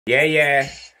Yeah, yeah.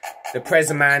 The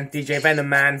Presley man, DJ Venom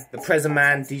man. The Presley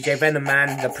man, DJ Venom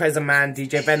man. The Presley man,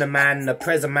 DJ Venom man. The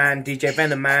Presley man, DJ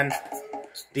Venom man.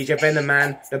 DJ Venom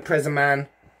man, the Presley man.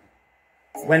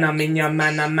 When I'm in your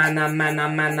manner.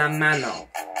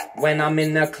 When I'm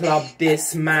in the club,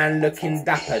 this man looking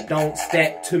dapper. Don't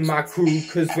step to my crew,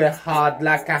 cause we're hard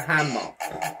like a hammer.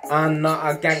 I'm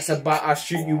not a gangster, but I'll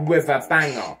shoot you with a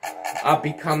banger. I'll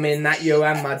be coming at you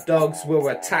and my dogs will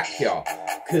attack you.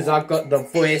 Cause I got the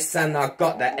voice and I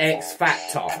got the X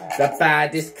Factor. The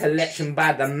baddest collection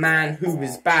by the man who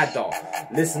is badder.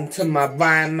 Listen to my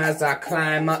rhyme as I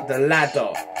climb up the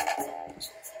ladder.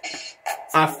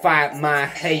 I fight my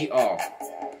hater,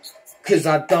 cause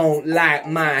I don't like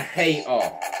my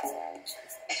hater.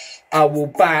 I will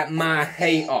bite my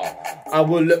hater. I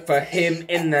will look for him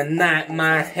in the night,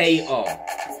 my hater.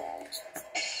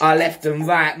 I left and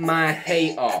right my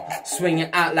hater. Swing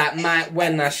it out like Mike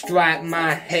when I strike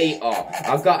my hater.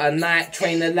 I got a night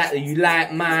trainer that you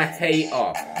like my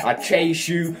hater. I chase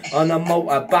you on a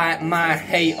motorbike my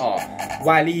hater.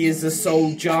 Wiley is a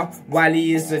soldier,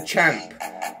 Wiley is a champ.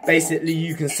 Basically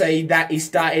you can say that he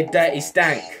started Dirty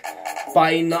Stank.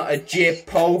 But he not a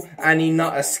jippo and he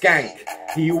not a skank.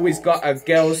 He always got a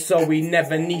girl so we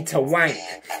never need to wank.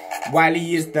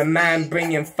 Wiley is the man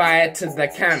bringing fire to the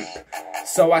camp.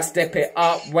 So I step it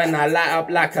up when I light up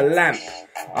like a lamp.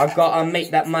 I gotta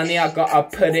make that money, I gotta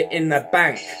put it in the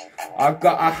bank. I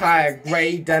got a higher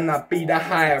grade and I be the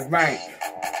higher rank.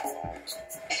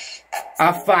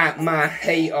 I fight my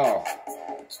hater,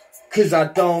 cause I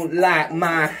don't like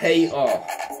my hater.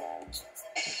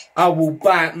 I will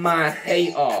bite my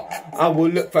hater. I will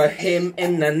look for him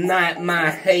in the night,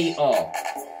 my hater.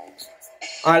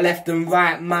 I left and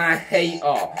right my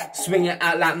hater. Swing it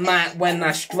out like Mike when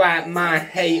I strike my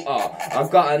hater. I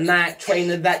got a night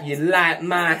trainer that you like,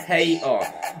 my hater.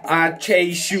 I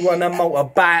chase you on a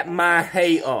motorbike, my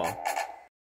hater.